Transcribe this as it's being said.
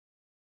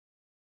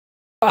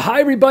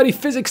Hi everybody,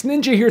 Physics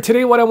Ninja here.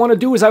 Today what I want to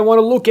do is I want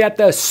to look at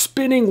the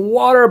spinning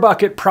water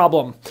bucket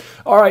problem.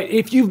 Alright,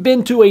 if you've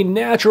been to a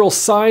natural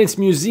science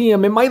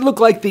museum, it might look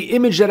like the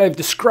image that I've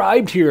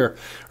described here.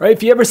 Right?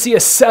 If you ever see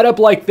a setup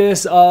like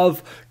this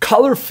of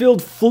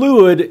color-filled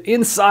fluid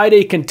inside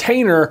a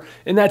container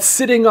and that's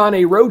sitting on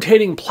a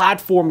rotating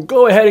platform,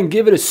 go ahead and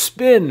give it a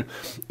spin.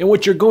 And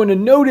what you're going to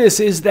notice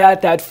is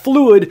that that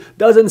fluid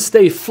doesn't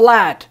stay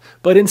flat,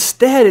 but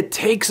instead it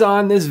takes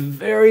on this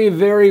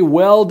very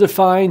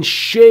well-defined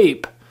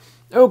shape.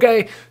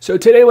 Okay, so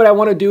today what I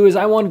want to do is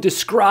I want to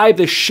describe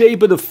the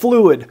shape of the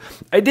fluid.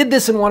 I did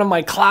this in one of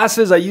my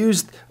classes. I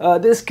used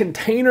this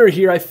container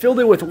here. I filled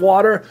it with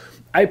water.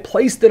 I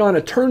placed it on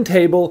a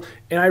turntable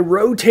and I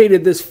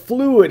rotated this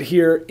fluid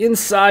here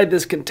inside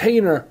this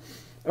container,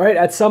 all right,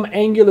 at some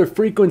angular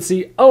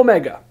frequency,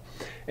 omega.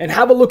 And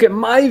have a look at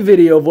my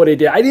video of what I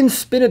did. I didn't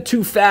spin it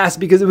too fast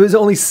because it was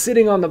only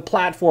sitting on the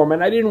platform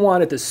and I didn't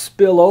want it to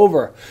spill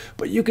over.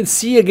 But you can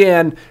see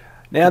again,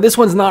 now this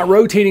one's not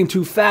rotating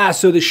too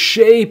fast, so the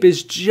shape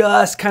is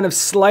just kind of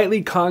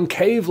slightly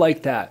concave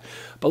like that.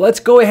 But let's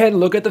go ahead and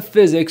look at the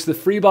physics, the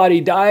free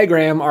body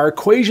diagram, our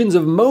equations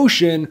of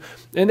motion,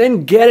 and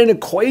then get an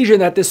equation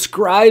that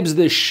describes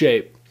this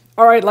shape.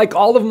 All right, like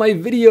all of my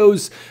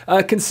videos,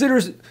 consider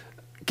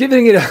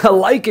giving it a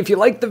like if you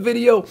like the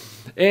video.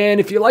 And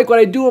if you like what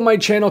I do on my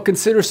channel,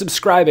 consider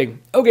subscribing.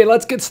 Okay,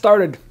 let's get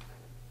started.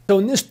 So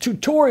in this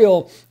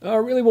tutorial,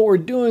 really what we're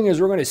doing is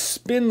we're going to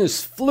spin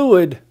this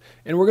fluid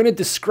and we're going to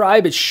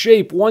describe its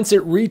shape once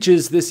it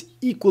reaches this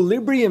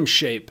equilibrium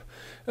shape.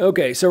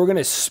 Okay, so we're going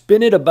to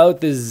spin it about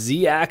the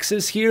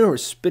z-axis here. We're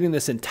spinning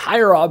this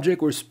entire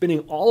object. We're spinning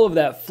all of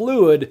that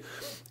fluid.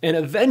 And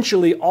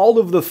eventually all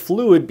of the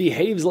fluid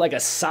behaves like a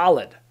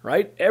solid,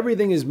 right?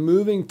 Everything is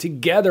moving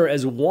together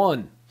as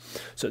one.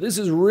 So this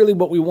is really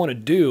what we want to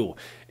do.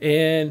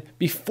 And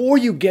before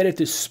you get it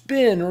to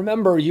spin,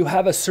 remember you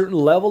have a certain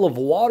level of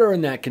water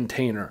in that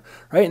container,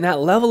 right? And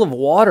that level of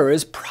water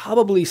is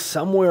probably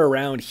somewhere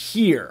around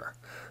here,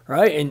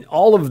 right? And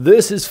all of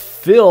this is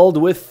filled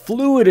with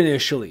fluid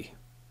initially.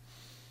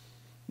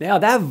 Now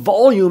that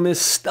volume is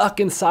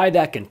stuck inside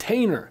that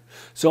container.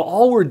 So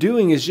all we're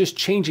doing is just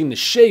changing the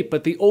shape,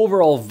 but the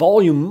overall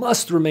volume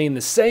must remain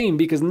the same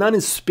because none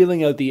is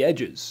spilling out the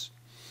edges.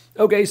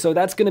 Okay, so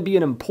that's going to be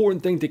an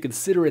important thing to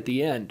consider at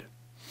the end.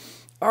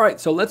 All right,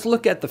 so let's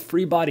look at the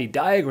free body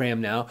diagram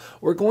now.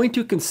 We're going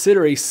to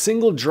consider a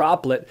single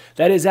droplet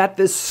that is at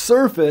the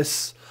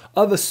surface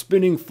of a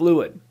spinning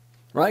fluid,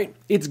 right?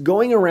 It's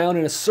going around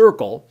in a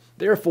circle.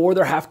 Therefore,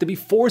 there have to be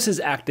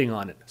forces acting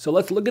on it. So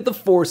let's look at the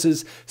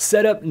forces,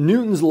 set up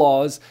Newton's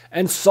laws,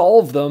 and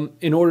solve them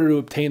in order to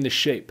obtain the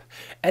shape.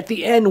 At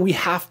the end, we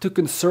have to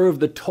conserve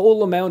the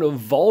total amount of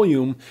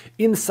volume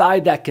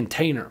inside that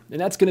container.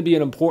 And that's going to be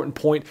an important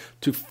point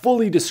to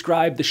fully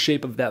describe the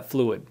shape of that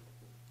fluid.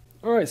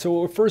 All right, so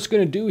what we're first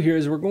going to do here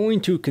is we're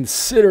going to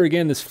consider,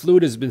 again, this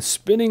fluid has been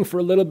spinning for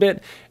a little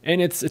bit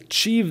and it's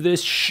achieved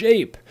this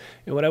shape.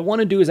 And what I want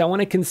to do is I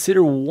want to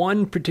consider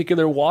one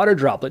particular water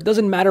droplet. It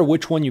doesn't matter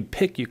which one you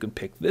pick. You can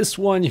pick this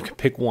one, you can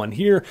pick one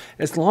here,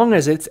 as long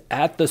as it's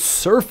at the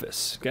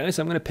surface. Okay,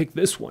 so I'm going to pick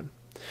this one.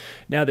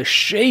 Now the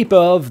shape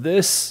of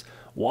this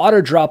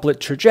water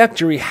droplet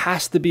trajectory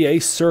has to be a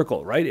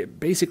circle, right? It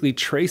basically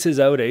traces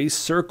out a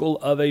circle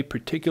of a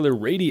particular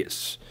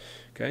radius.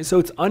 Okay, so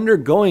it's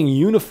undergoing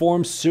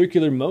uniform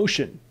circular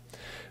motion.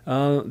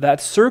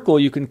 That circle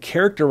you can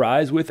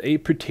characterize with a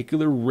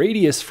particular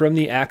radius from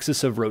the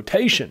axis of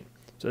rotation.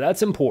 So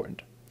that's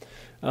important.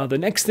 The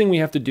next thing we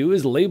have to do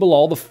is label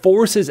all the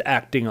forces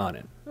acting on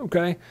it.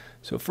 Okay,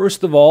 so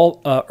first of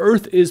all,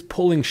 Earth is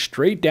pulling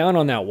straight down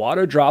on that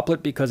water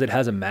droplet because it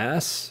has a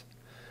mass,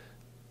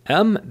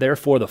 m.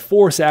 Therefore, the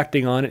force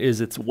acting on it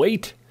is its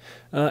weight,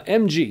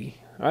 mg.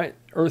 All right,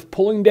 Earth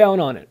pulling down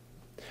on it.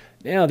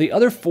 Now, the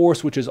other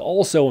force, which is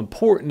also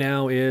important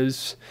now,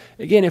 is,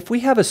 again, if we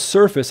have a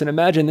surface, and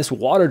imagine this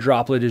water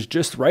droplet is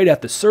just right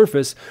at the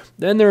surface,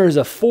 then there is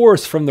a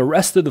force from the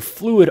rest of the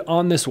fluid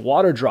on this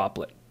water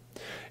droplet.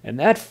 And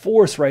that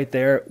force right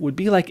there would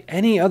be like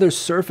any other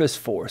surface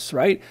force,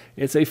 right?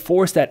 It's a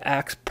force that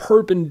acts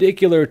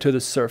perpendicular to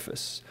the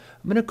surface.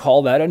 I'm going to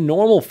call that a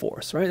normal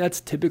force, right?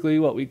 That's typically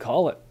what we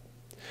call it.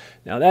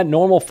 Now that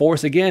normal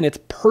force, again, it's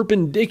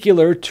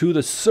perpendicular to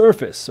the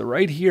surface. So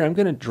right here, I'm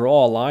going to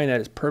draw a line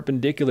that is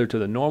perpendicular to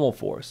the normal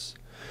force.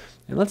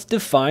 And let's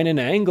define an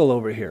angle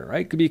over here,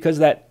 right? Because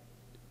that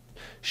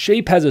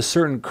shape has a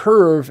certain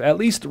curve, at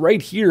least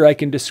right here, I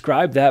can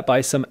describe that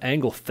by some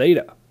angle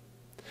theta.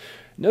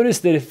 Notice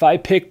that if I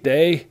picked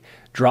a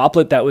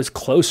droplet that was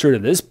closer to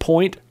this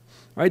point,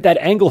 right, that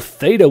angle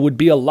theta would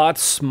be a lot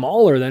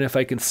smaller than if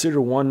I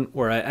consider one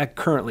where I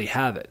currently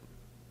have it.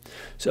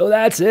 So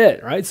that's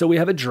it, right? So we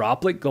have a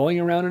droplet going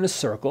around in a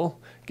circle.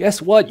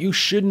 Guess what? You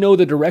should know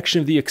the direction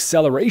of the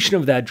acceleration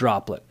of that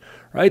droplet,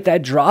 right?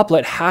 That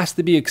droplet has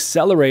to be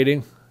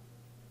accelerating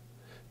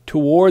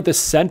toward the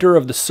center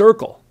of the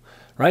circle,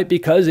 right?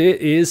 Because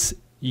it is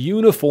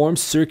uniform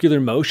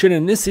circular motion,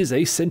 and this is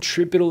a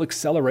centripetal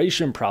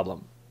acceleration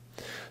problem.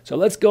 So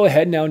let's go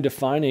ahead now and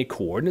define a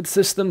coordinate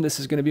system. This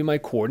is going to be my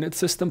coordinate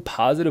system.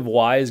 Positive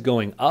y is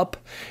going up.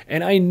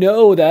 And I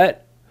know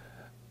that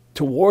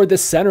toward the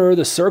center of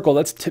the circle,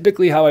 that's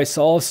typically how I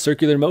solve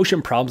circular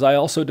motion problems. I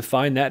also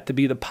define that to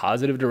be the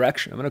positive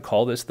direction. I'm going to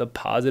call this the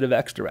positive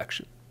x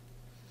direction.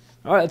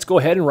 All right, let's go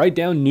ahead and write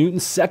down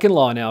Newton's second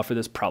law now for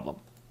this problem.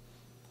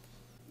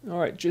 All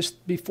right,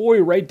 just before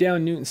we write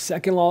down Newton's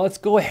second law, let's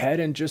go ahead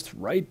and just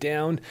write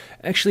down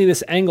actually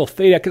this angle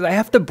theta, because I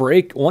have to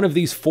break one of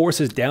these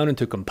forces down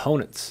into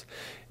components.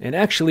 And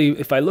actually,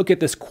 if I look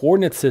at this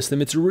coordinate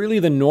system, it's really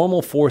the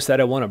normal force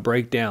that I want to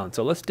break down.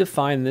 So let's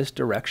define this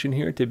direction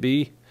here to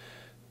be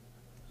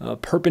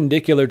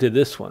perpendicular to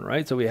this one,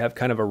 right? So we have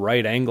kind of a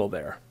right angle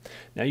there.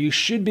 Now you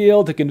should be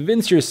able to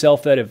convince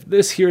yourself that if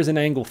this here is an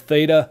angle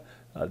theta,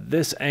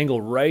 this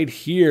angle right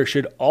here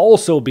should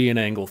also be an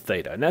angle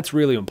theta, and that's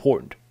really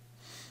important.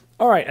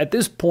 All right, at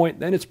this point,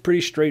 then it's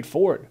pretty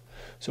straightforward.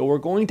 So we're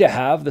going to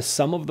have the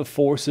sum of the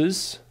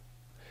forces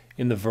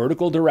in the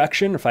vertical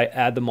direction. If I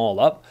add them all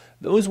up,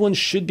 those ones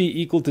should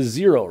be equal to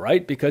 0,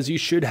 right? Because you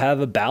should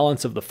have a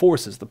balance of the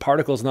forces. The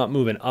particle's not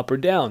moving up or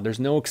down. There's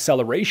no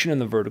acceleration in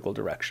the vertical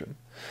direction.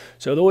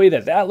 So the way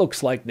that that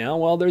looks like now,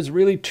 well, there's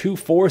really two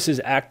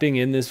forces acting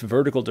in this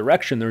vertical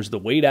direction. There's the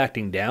weight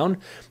acting down,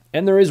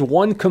 and there is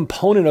one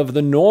component of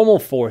the normal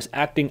force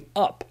acting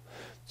up.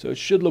 So it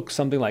should look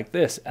something like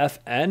this,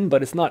 Fn,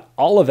 but it's not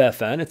all of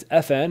Fn, it's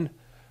Fn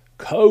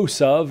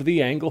cos of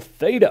the angle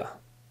theta,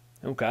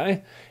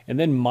 okay? And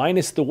then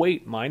minus the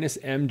weight, minus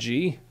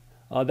mg,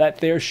 that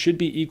there should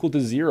be equal to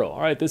 0.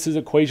 All right, this is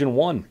equation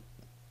 1.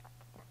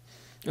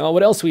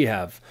 What else we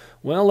have?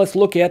 Well, let's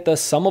look at the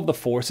sum of the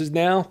forces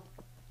now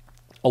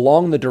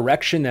along the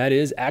direction that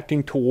is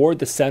acting toward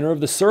the center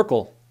of the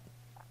circle.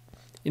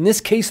 In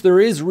this case, there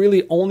is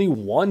really only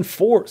one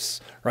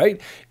force, right?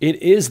 It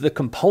is the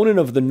component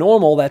of the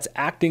normal that's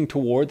acting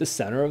toward the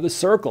center of the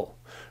circle,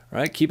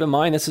 right? Keep in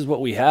mind, this is what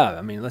we have.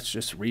 I mean, let's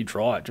just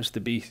redraw it just to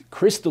be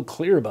crystal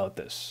clear about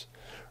this,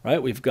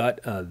 right? We've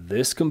got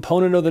this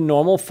component of the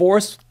normal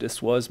force.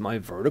 This was my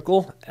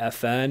vertical,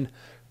 Fn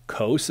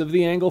cos of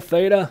the angle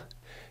theta.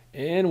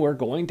 And we're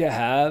going to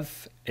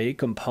have a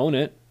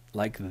component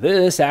like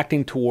this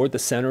acting toward the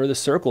center of the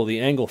circle. The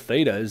angle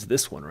theta is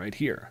this one right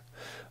here.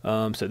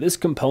 So this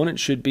component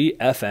should be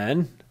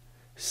Fn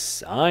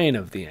sine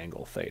of the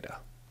angle theta.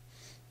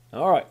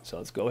 All right, so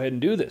let's go ahead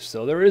and do this.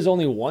 So there is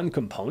only one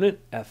component,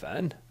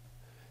 Fn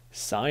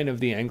sine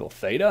of the angle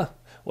theta.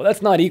 Well,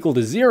 that's not equal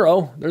to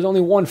 0. There's only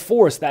one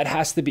force. That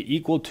has to be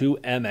equal to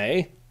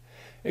ma,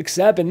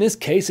 except in this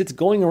case, it's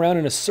going around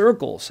in a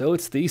circle, so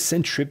it's the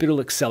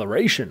centripetal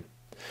acceleration.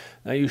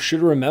 Now, you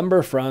should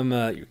remember from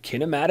your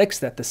kinematics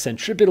that the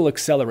centripetal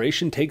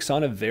acceleration takes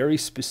on a very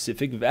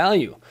specific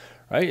value,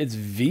 right? It's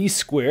v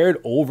squared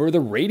over the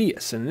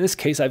radius. And in this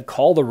case, I've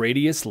called the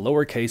radius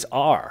lowercase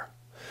r.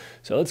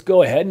 So let's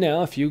go ahead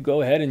now. If you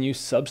go ahead and you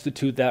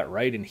substitute that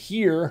right in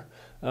here,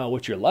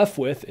 what you're left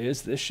with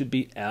is this should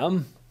be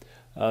m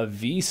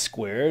v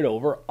squared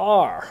over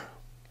r.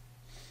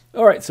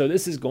 All right, so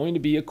this is going to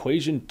be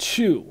equation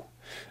 2.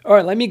 All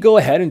right, let me go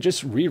ahead and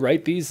just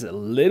rewrite these a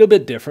little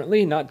bit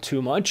differently, not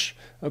too much.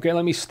 Okay,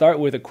 let me start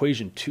with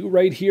equation 2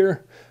 right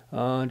here.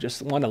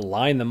 Just want to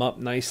line them up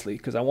nicely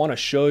because I want to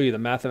show you the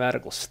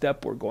mathematical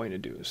step we're going to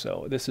do.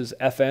 So this is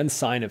Fn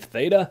sine of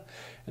theta,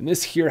 and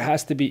this here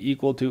has to be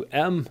equal to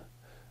m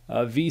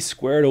v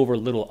squared over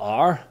little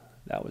r.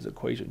 That was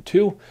equation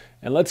 2.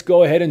 And let's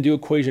go ahead and do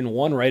equation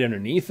 1 right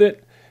underneath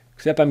it,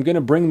 except I'm going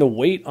to bring the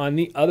weight on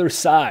the other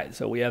side.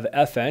 So we have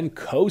Fn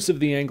cos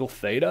of the angle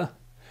theta,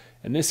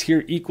 and this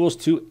here equals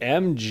to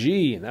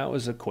mg, and that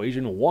was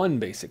equation 1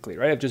 basically,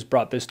 right? I've just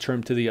brought this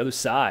term to the other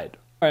side.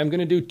 All right, I'm going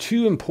to do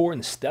two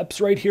important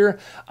steps right here.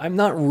 I'm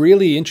not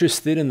really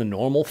interested in the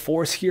normal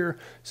force here.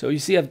 So you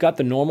see I've got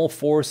the normal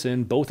force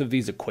in both of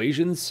these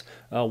equations.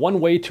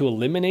 One way to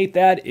eliminate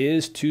that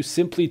is to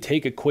simply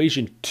take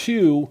equation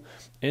 2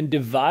 and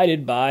divide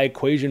it by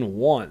equation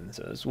 1.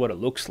 So that's what it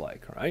looks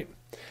like, right?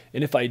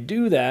 And if I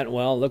do that,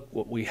 well, look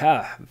what we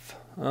have.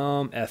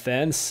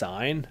 Fn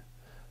sine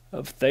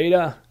of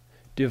theta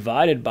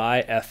divided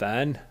by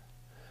Fn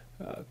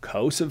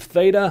cos of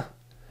theta.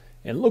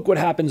 And look what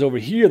happens over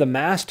here. The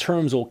mass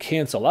terms will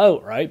cancel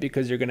out, right?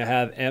 Because you're going to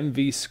have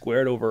mv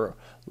squared over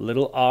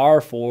little r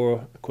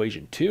for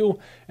equation 2.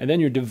 And then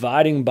you're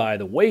dividing by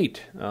the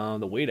weight.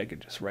 The weight I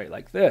could just write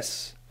like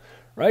this,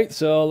 right?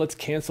 So let's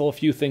cancel a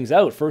few things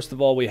out. First of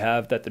all, we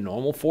have that the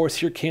normal force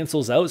here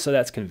cancels out, so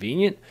that's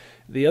convenient.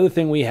 The other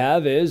thing we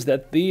have is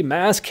that the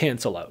mass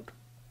cancel out.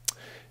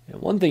 And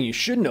one thing you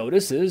should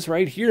notice is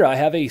right here, I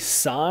have a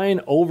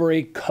sine over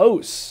a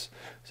cos.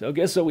 So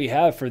guess what we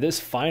have for this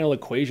final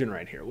equation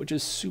right here, which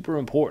is super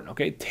important,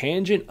 okay?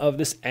 Tangent of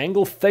this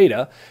angle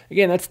theta,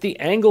 again, that's the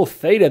angle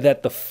theta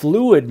that the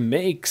fluid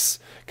makes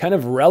kind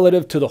of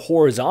relative to the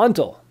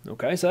horizontal,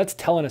 okay? So that's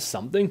telling us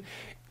something,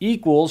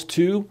 equals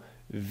to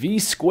v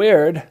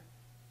squared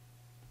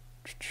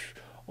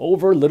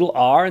over little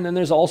r, and then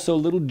there's also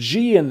little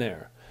g in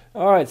there.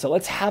 All right, so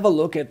let's have a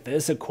look at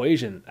this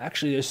equation.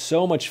 Actually, there's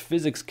so much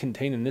physics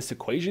contained in this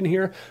equation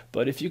here,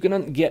 but if you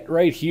can get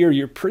right here,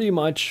 you're pretty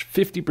much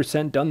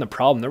 50% done the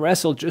problem. The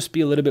rest will just be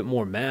a little bit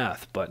more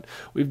math, but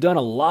we've done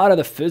a lot of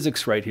the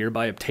physics right here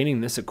by obtaining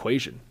this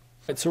equation.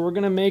 Right, so we're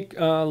going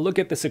to look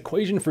at this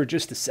equation for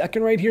just a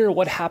second right here.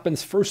 What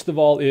happens first of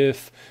all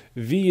if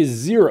v is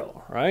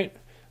 0, right?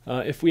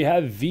 If we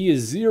have v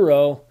is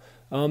 0,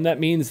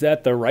 that means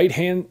that the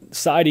right-hand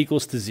side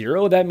equals to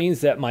 0. That means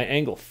that my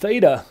angle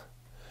theta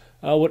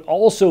would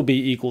also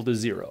be equal to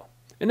 0.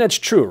 And that's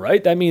true,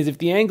 right? That means if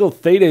the angle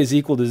theta is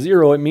equal to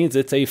 0, it means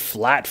it's a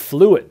flat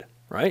fluid,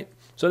 right?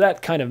 So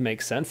that kind of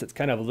makes sense. It's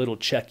kind of a little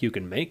check you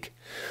can make.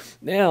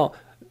 Now,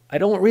 I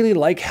don't really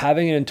like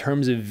having it in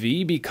terms of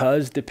v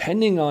because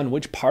depending on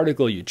which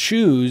particle you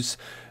choose,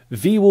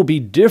 v will be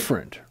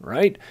different,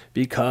 right?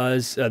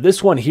 Because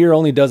this one here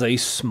only does a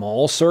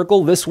small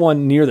circle. This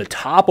one near the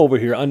top over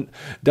here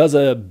does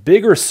a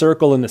bigger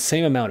circle in the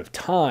same amount of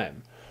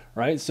time.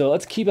 Right, so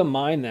let's keep in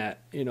mind that,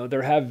 you know,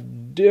 there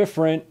have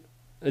different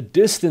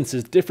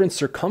distances, different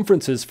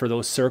circumferences for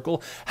those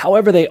circles.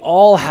 However, they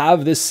all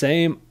have the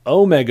same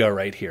omega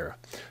right here.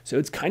 So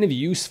it's kind of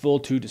useful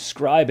to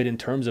describe it in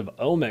terms of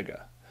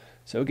omega.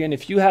 So again,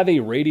 if you have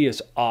a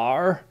radius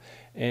r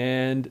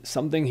and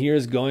something here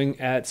is going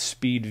at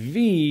speed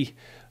v,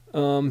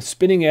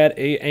 spinning at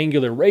an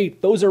angular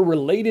rate, those are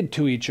related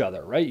to each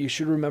other, right? You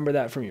should remember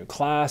that from your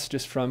class,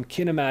 just from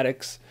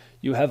kinematics.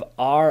 You have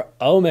r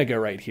omega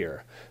right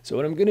here. So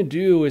what I'm going to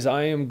do is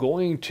I am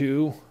going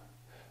to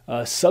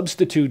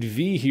substitute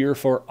v here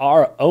for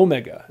r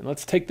omega. And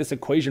let's take this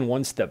equation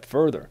one step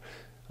further.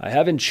 I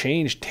haven't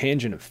changed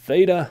tangent of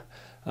theta.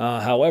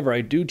 However,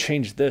 I do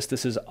change this.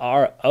 This is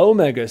r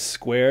omega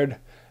squared.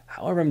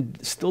 However, I'm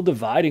still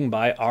dividing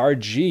by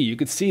rg. You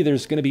could see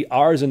there's going to be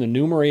r's in the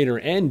numerator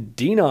and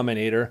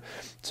denominator.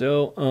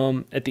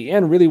 So at the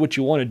end, really what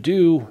you want to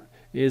do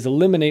is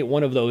eliminate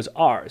one of those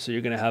r's. So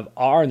you're going to have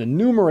r in the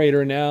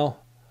numerator now,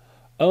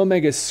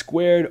 omega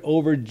squared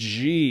over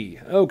g.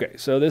 Okay,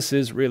 so this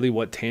is really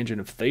what tangent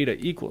of theta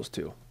equals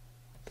to.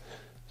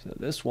 So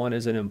this one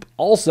is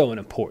also an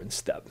important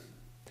step,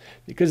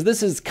 because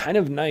this is kind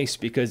of nice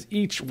because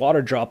each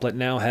water droplet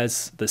now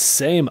has the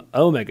same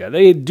omega.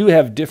 They do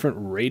have different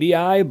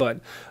radii,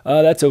 but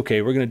that's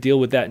okay. We're going to deal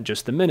with that in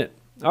just a minute.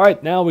 All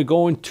right, now we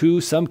go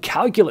into some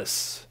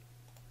calculus.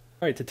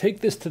 All right, to take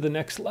this to the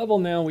next level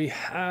now, we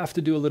have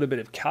to do a little bit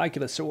of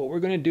calculus. So what we're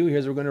going to do here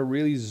is we're going to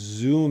really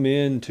zoom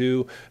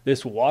into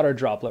this water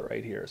droplet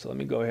right here. So let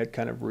me go ahead,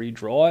 kind of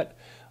redraw it.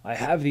 I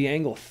have the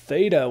angle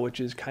theta, which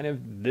is kind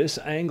of this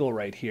angle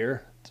right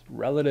here. It's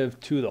relative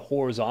to the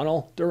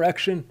horizontal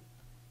direction.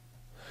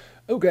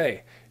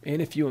 Okay,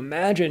 and if you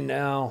imagine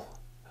now,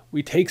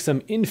 we take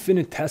some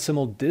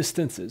infinitesimal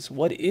distances.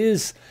 What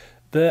is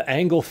the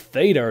angle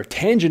theta, or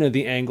tangent of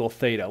the angle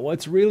theta? Well,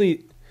 it's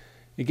really,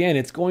 again,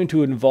 it's going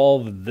to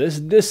involve this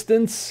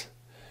distance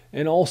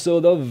and also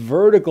the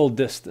vertical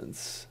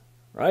distance,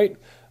 right?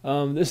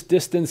 This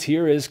distance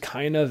here is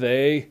kind of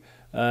a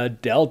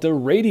delta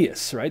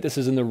radius, right? This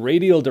is in the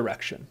radial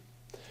direction.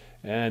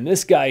 And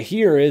this guy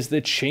here is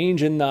the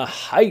change in the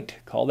height.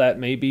 Call that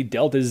maybe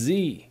delta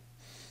z,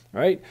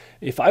 right?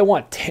 If I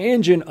want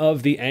tangent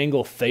of the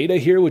angle theta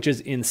here, which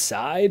is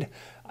inside,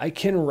 I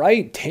can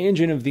write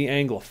tangent of the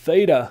angle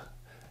theta.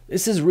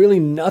 This is really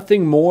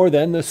nothing more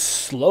than the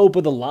slope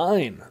of the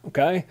line,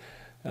 okay?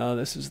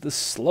 This is the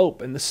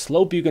slope, and the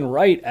slope you can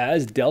write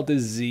as delta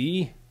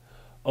z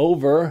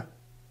over,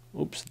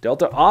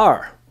 delta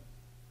r.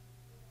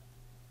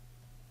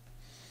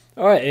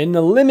 All right, and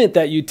the limit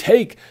that you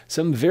take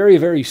some very,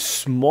 very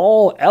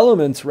small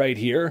elements right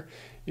here,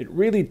 it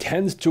really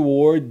tends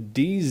toward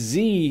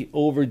dz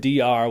over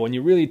dr when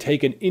you really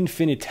take an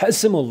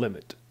infinitesimal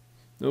limit,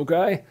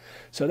 okay?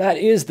 So that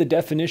is the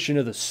definition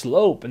of the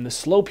slope, and the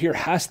slope here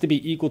has to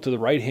be equal to the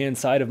right-hand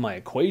side of my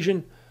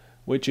equation,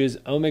 which is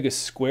omega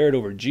squared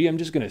over g. I'm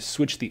just going to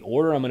switch the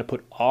order. I'm going to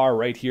put r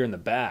right here in the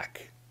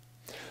back.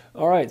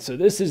 All right, so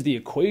this is the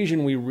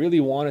equation we really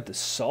wanted to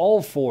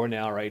solve for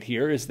now right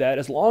here, is that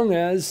as long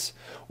as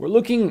we're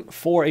looking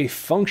for a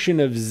function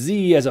of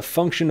z as a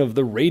function of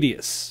the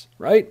radius,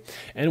 right?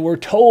 And we're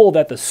told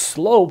that the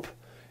slope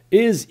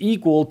is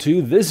equal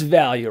to this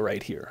value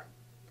right here.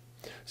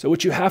 So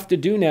what you have to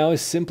do now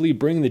is simply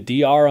bring the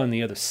dr on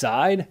the other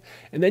side,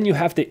 and then you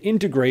have to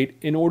integrate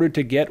in order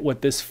to get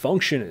what this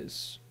function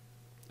is.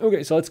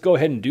 Okay, so let's go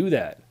ahead and do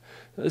that.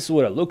 This is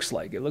what it looks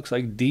like. It looks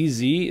like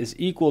dz is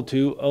equal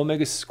to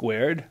omega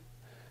squared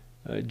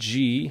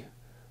g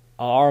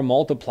r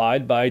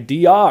multiplied by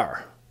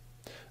dr.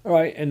 All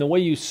right, and the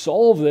way you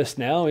solve this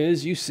now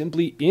is you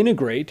simply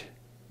integrate,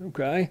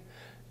 okay?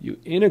 You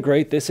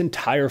integrate this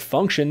entire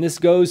function. This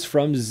goes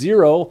from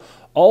 0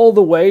 all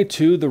the way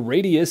to the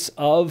radius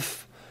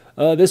of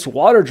this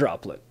water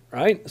droplet,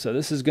 right? So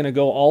this is going to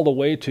go all the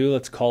way to,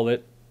 let's call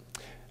it,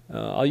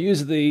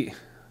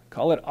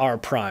 call it r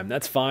prime.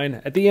 That's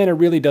fine. At the end, it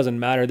really doesn't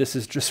matter. This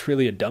is just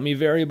really a dummy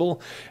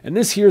variable. And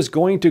this here is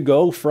going to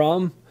go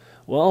from,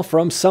 well,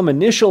 from some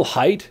initial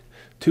height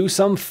to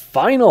some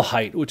final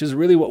height, which is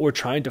really what we're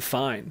trying to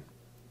find.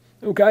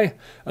 Okay,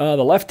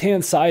 the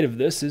left-hand side of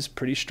this is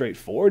pretty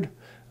straightforward.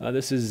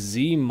 This is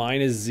z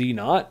minus z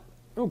naught.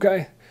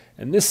 Okay,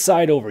 and this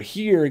side over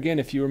here, again,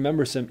 if you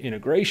remember some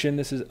integration,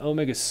 this is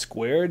omega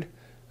squared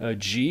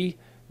g.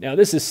 Now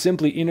this is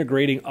simply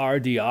integrating r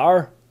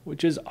dr,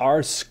 which is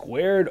r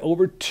squared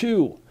over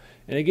 2.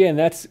 And again,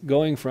 that's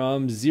going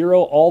from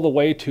 0 all the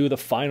way to the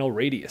final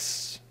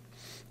radius.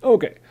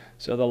 Okay,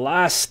 so the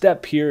last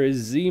step here is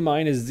z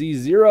minus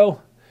z0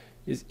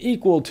 is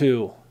equal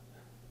to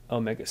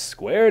omega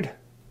squared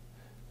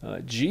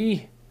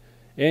g.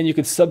 And you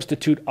can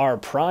substitute r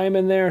prime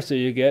in there, so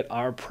you get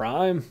r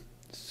prime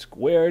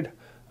squared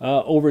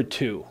over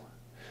 2.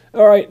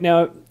 All right,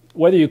 now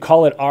whether you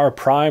call it r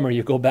prime or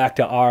you go back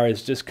to r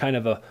is just kind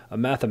of a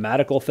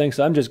mathematical thing,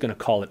 so I'm just going to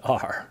call it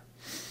r.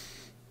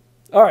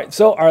 All right,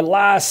 so our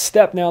last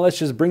step now, let's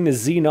just bring the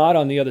z naught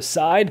on the other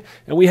side,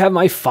 and we have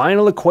my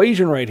final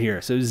equation right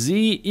here. So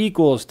z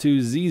equals to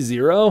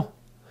z0,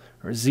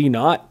 or z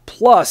naught,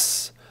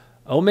 plus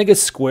omega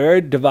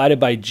squared divided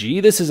by g.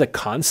 This is a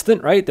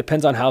constant, right?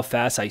 Depends on how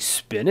fast I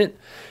spin it.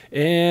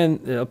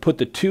 And I'll put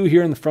the 2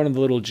 here in the front of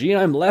the little g,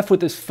 and I'm left with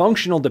this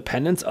functional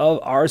dependence of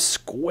r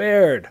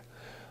squared.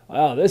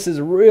 Wow, this is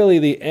really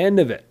the end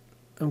of it.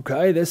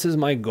 Okay, this is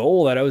my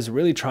goal that I was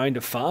really trying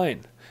to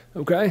find.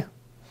 Okay,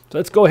 so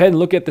let's go ahead and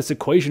look at this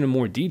equation in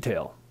more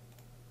detail.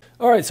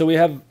 All right, so we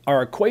have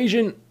our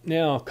equation.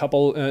 Now, a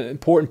couple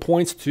important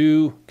points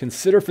to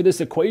consider for this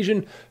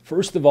equation.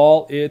 First of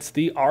all, it's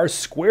the r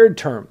squared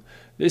term.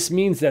 This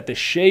means that the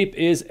shape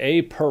is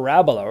a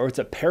parabola, or it's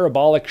a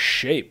parabolic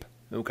shape.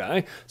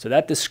 Okay, so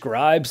that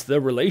describes the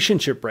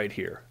relationship right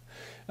here.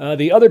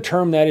 The other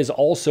term that is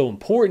also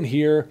important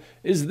here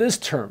is this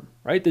term,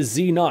 right? The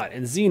z naught.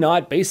 And z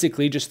naught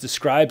basically just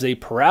describes a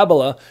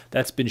parabola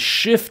that's been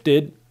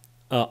shifted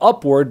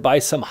upward by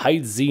some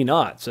height z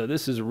naught. So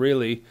this is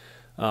really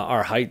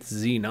our height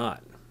z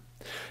naught.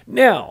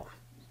 Now,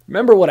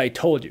 remember what I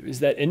told you is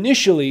that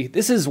initially,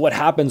 this is what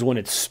happens when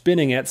it's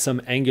spinning at some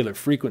angular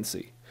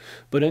frequency.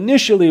 But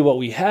initially what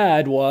we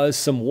had was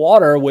some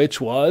water,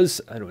 which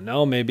was, I don't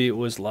know, maybe it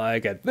was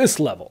like at this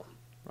level,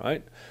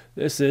 right?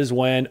 This is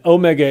when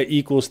omega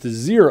equals to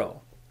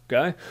 0,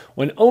 okay?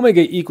 When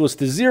omega equals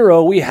to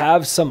 0, we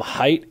have some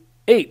height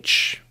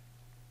h.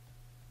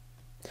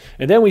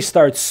 And then we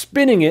start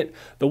spinning it.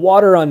 The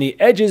water on the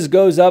edges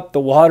goes up. The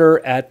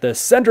water at the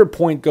center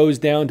point goes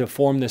down to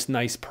form this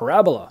nice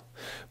parabola.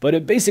 But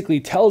it basically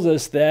tells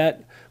us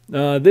that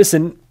this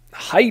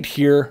height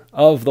here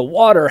of the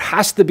water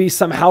has to be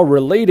somehow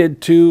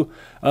related to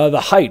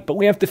the height. But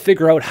we have to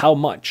figure out how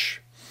much.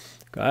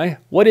 Okay?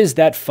 What is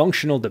that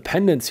functional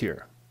dependence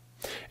here?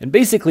 And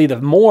basically, the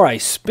more I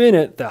spin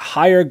it, the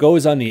higher it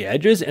goes on the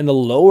edges and the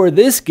lower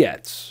this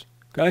gets.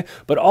 Okay,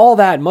 but all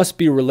that must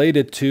be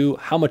related to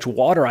how much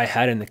water I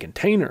had in the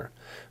container.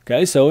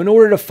 Okay, so in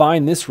order to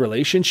find this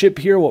relationship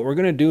here, what we're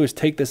going to do is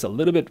take this a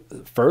little bit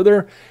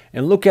further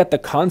and look at the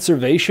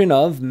conservation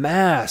of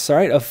mass, all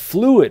right, of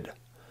fluid.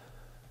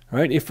 All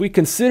right, if we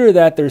consider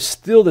that there's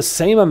still the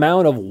same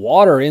amount of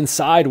water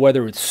inside,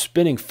 whether it's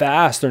spinning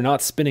fast or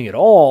not spinning at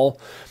all,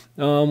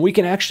 we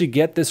can actually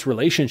get this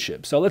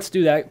relationship. So let's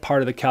do that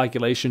part of the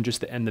calculation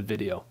just to end the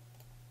video.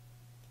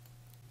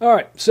 All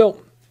right,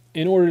 so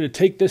in order to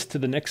take this to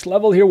the next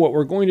level here, what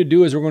we're going to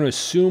do is we're going to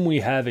assume we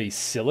have a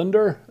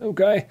cylinder,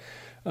 okay?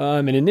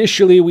 And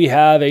initially we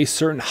have a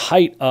certain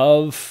height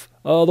of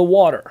the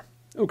water.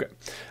 Okay.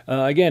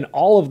 Again,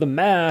 all of the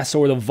mass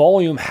or the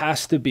volume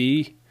has to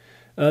be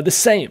the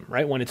same,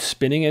 right? When it's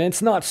spinning and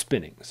it's not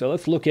spinning. So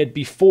let's look at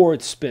before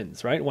it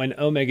spins, right? When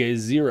omega is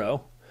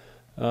 0,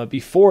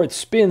 before it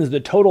spins, the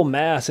total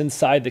mass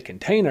inside the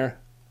container,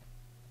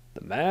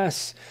 the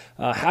mass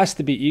has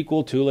to be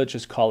equal to, let's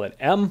just call it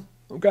m.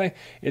 Okay,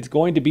 it's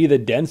going to be the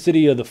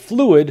density of the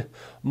fluid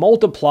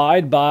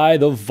multiplied by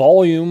the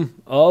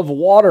volume of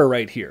water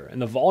right here.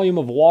 And the volume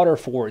of water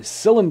for a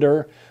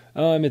cylinder,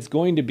 it's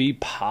going to be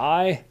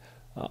pi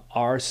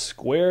r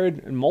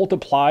squared and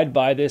multiplied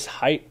by this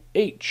height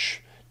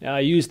h. Now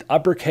I used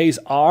uppercase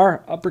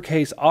R.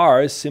 Uppercase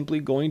R is simply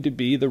going to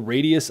be the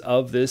radius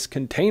of this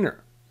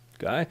container.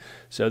 Okay,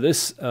 so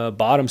this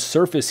bottom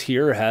surface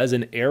here has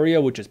an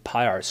area which is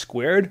pi r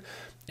squared,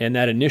 and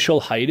that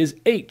initial height is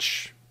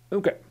h.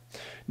 Okay.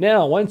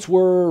 Now, once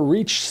we're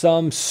reached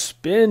some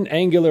spin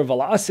angular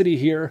velocity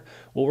here,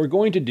 what we're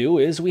going to do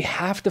is we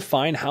have to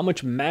find how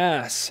much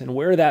mass and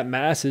where that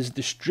mass is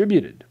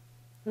distributed.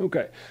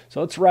 Okay,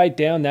 so let's write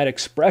down that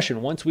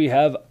expression once we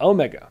have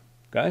omega.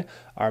 Okay,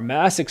 our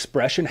mass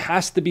expression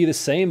has to be the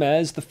same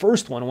as the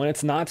first one when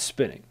it's not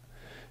spinning.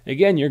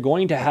 Again, you're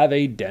going to have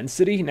a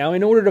density. Now,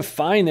 in order to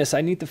find this,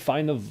 I need to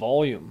find the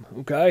volume.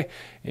 Okay,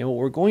 and what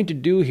we're going to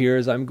do here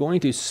is I'm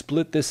going to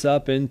split this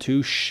up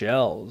into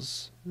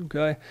shells.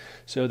 Okay,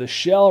 so the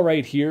shell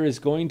right here is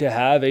going to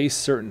have a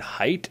certain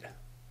height.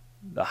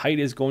 The height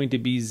is going to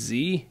be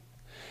z,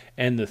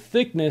 and the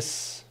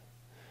thickness,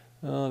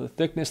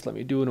 let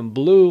me do it in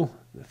blue.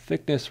 The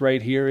thickness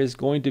right here is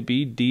going to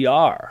be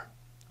dr.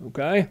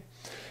 Okay,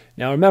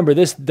 Now remember,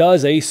 this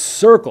does a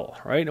circle,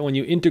 right? When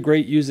you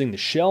integrate using the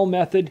shell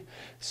method,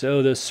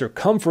 so the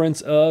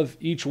circumference of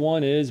each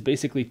one is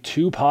basically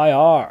 2 pi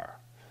r,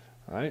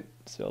 right?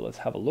 So let's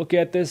have a look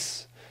at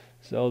this.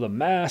 So the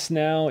mass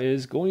now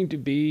is going to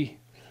be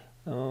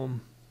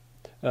the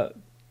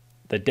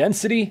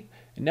density.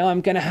 And now I'm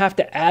going to have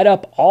to add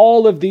up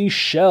all of these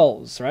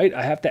shells, right?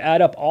 I have to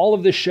add up all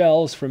of the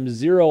shells from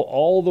 0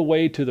 all the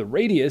way to the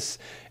radius.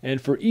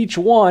 And for each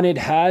one, it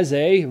has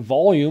a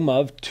volume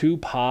of 2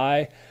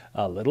 pi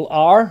little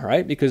r,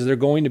 right? Because they're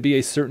going to be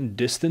a certain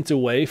distance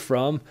away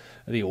from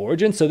the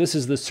origin. So this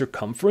is the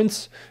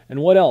circumference. And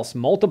what else?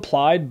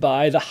 Multiplied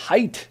by the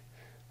height,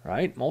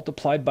 right?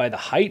 Multiplied by the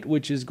height,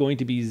 which is going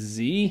to be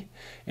z.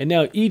 And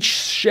now each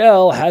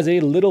shell has a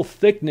little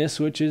thickness,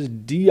 which is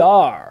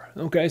dr.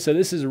 Okay, so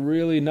this is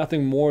really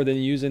nothing more than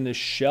using the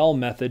shell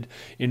method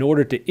in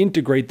order to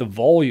integrate the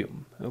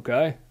volume,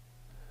 okay?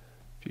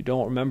 If you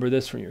don't remember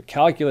this from your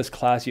calculus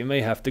class, you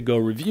may have to go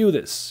review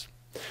this.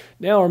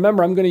 Now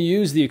remember, I'm going to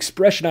use the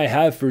expression I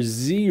have for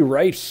z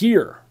right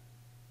here.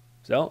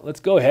 So let's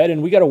go ahead,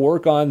 and we got to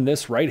work on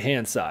this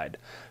right-hand side.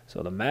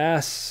 So the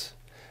mass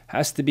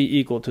has to be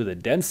equal to the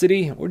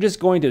density. We're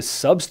just going to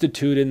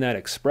substitute in that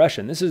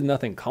expression. This is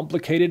nothing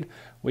complicated.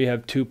 We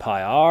have 2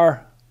 pi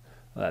r.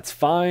 Well, that's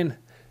fine.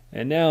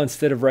 And now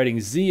instead of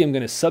writing z, I'm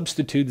going to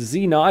substitute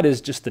z naught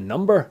as just a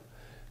number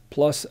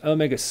plus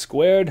omega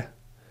squared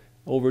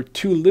over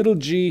 2 little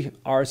g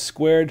r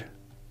squared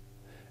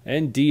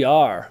and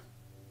dr.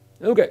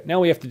 Okay, now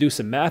we have to do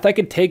some math. I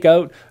could take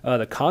out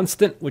the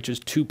constant, which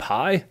is 2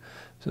 pi.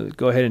 So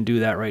go ahead and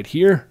do that right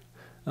here.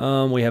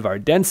 We have our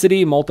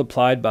density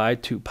multiplied by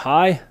 2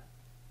 pi.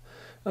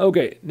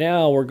 Okay,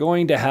 now we're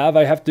going to have,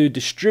 I have to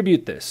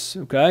distribute this,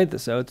 okay?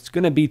 So it's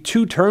going to be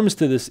 2 terms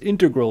to this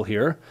integral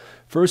here.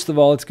 First of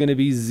all, it's going to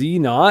be z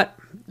naught,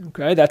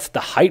 okay? That's the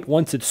height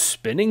once it's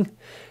spinning,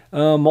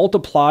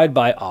 multiplied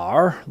by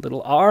r,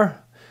 little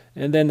r.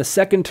 And then the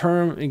second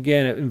term,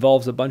 again, it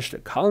involves a bunch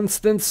of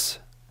constants,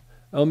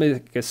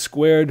 omega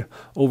squared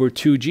over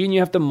 2g, and you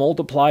have to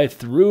multiply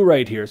through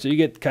right here. So you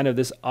get kind of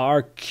this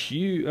r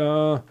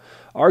cubed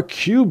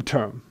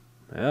term.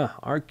 Yeah,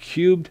 r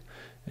cubed,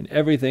 and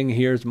everything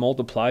here is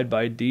multiplied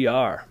by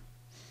dr.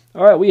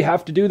 All right, we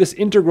have to do this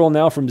integral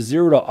now from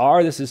 0 to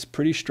r. This is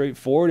pretty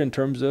straightforward in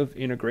terms of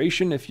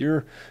integration if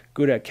you're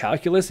good at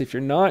calculus. If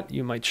you're not,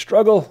 you might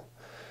struggle.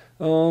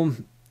 So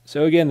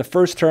again, the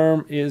first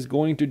term is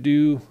going to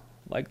do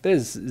like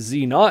this,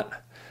 z naught.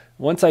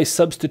 Once I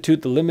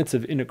substitute the limits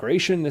of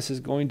integration, this is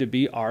going to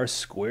be r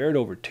squared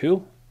over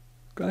 2.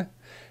 Okay,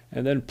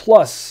 and then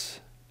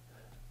plus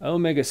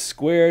omega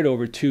squared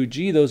over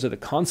 2g. Those are the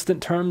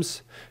constant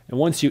terms. And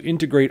once you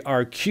integrate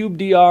r cubed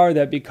dr,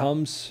 that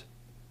becomes,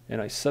 and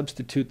I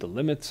substitute the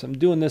limits. I'm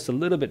doing this a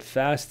little bit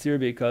fast here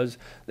because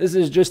this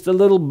is just a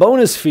little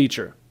bonus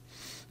feature.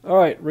 All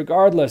right,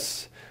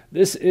 regardless,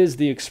 this is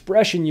the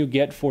expression you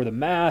get for the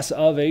mass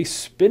of a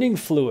spinning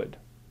fluid.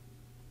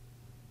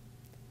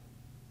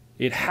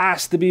 It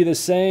has to be the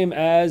same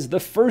as the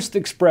first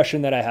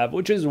expression that I have,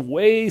 which is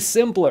way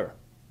simpler.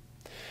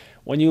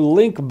 When you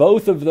link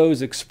both of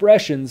those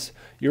expressions,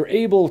 you're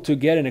able to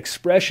get an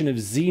expression of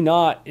z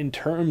naught in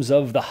terms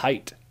of the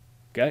height.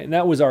 Okay, and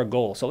that was our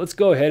goal. So let's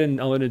go ahead, and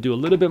I'm going to do a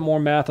little bit more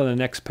math on the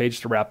next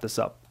page to wrap this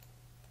up.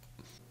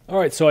 All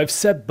right, so I've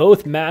set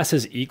both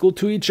masses equal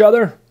to each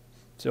other.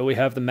 So we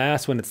have the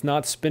mass when it's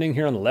not spinning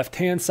here on the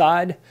left-hand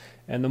side,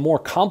 and the more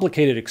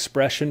complicated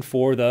expression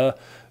for the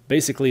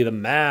basically the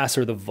mass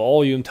or the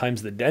volume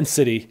times the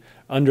density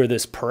under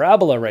this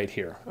parabola right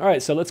here. All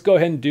right, so let's go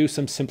ahead and do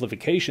some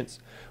simplifications.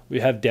 We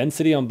have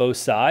density on both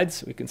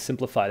sides. We can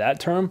simplify that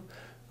term.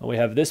 We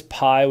have this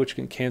pi, which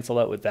can cancel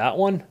out with that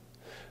one.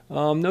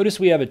 Notice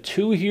we have a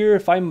 2 here.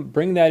 If I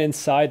bring that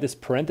inside this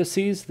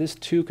parentheses, this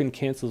 2 can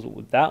cancel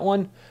with that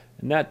one,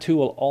 and that 2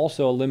 will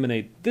also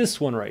eliminate this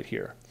one right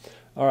here.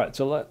 All right,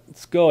 so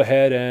let's go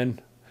ahead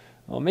and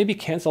maybe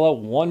cancel out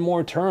one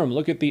more term.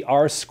 Look at the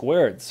r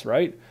squareds,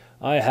 right?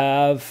 I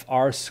have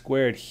r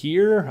squared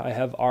here, I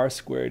have r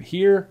squared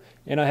here,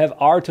 and I have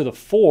r to the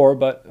 4,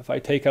 but if I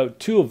take out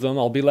 2 of them,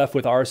 I'll be left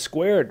with r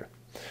squared.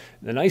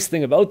 The nice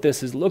thing about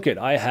this is, look at,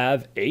 I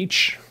have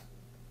h,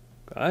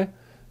 okay?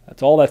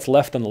 That's all that's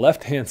left on the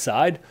left-hand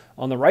side.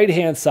 On the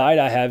right-hand side,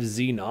 I have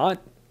z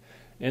naught,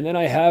 and then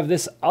I have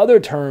this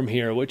other term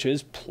here, which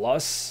is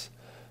plus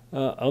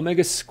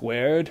omega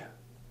squared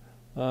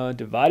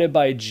divided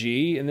by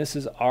g, and this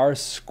is r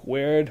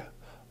squared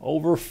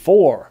over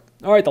 4.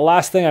 All right, the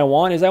last thing I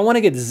want is I want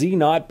to get z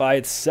naught by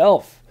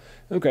itself.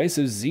 Okay,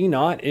 so z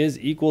naught is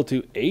equal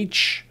to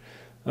h,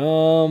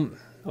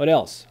 what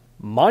else?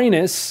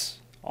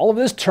 Minus all of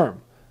this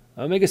term,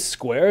 omega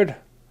squared,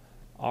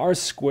 r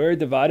squared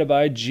divided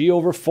by g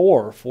over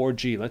 4,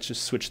 4g. Let's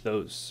just switch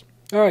those.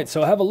 All right,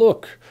 so have a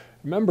look.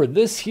 Remember,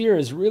 this here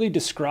is really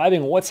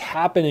describing what's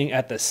happening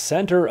at the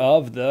center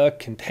of the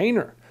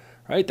container,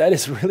 right? That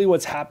is really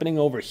what's happening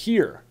over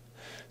here.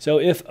 So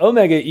if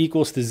omega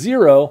equals to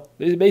 0,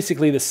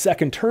 basically the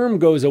second term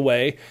goes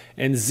away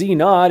and z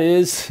naught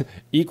is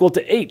equal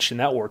to h, and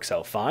that works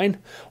out fine.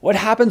 What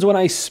happens when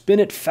I spin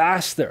it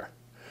faster?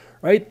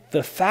 Right?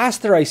 The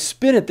faster I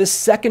spin it, this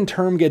second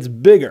term gets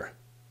bigger.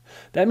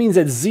 That means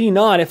that z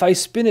naught, if I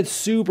spin it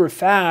super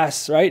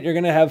fast, right, you're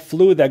going to have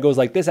fluid that goes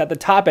like this. At the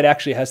top, it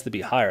actually has to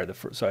be higher,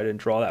 so I didn't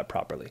draw that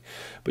properly.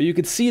 But you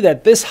can see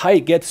that this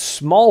height gets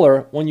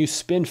smaller when you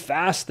spin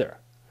faster.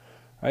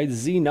 Right?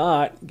 Z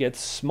naught gets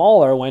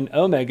smaller when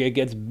omega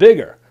gets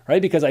bigger,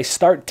 right? Because I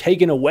start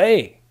taking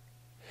away.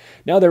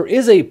 Now there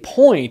is a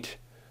point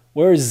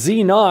where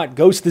z naught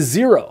goes to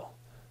 0,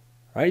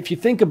 right? If you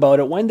think about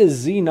it, when does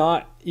z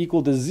naught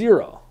equal to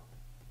 0?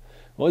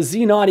 Well,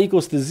 z naught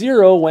equals to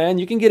 0 when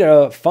you can get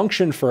a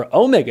function for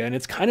omega, and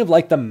it's kind of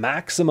like the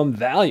maximum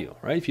value,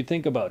 right? If you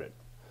think about it,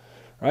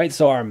 right?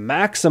 So our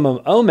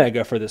maximum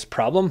omega for this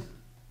problem,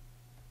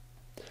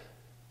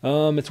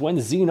 it's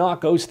when z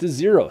naught goes to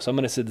 0. So I'm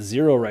going to set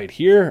 0 right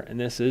here, and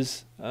this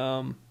is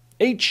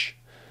h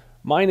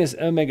minus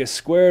omega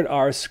squared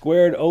r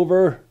squared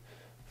over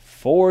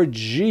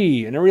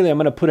 4g. And really, I'm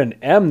going to put an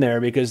m there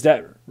because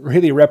that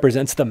really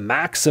represents the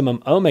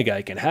maximum omega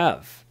I can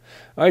have.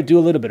 All right, do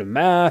a little bit of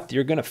math.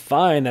 You're going to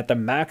find that the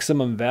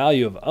maximum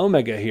value of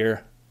omega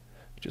here,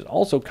 which is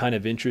also kind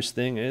of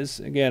interesting, is,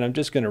 again, I'm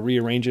just going to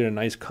rearrange it in a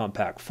nice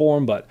compact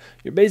form, but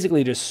you're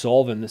basically just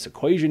solving this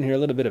equation here, a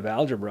little bit of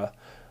algebra,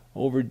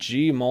 over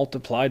g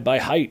multiplied by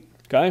height,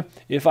 okay?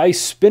 If I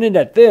spin it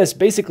at this,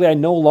 basically I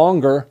no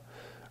longer,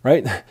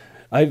 right,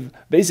 I've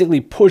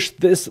basically pushed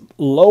this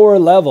lower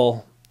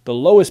level, the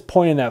lowest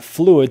point in that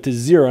fluid, to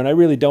 0, and I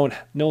really don't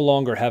no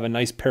longer have a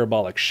nice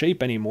parabolic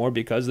shape anymore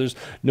because there's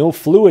no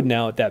fluid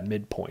now at that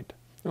midpoint.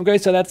 Okay,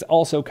 so that's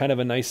also kind of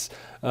a nice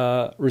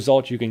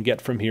result you can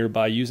get from here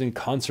by using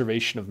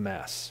conservation of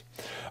mass.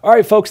 All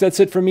right, folks, that's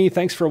it for me.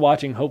 Thanks for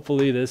watching.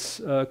 Hopefully this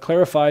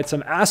clarified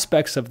some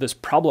aspects of this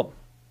problem.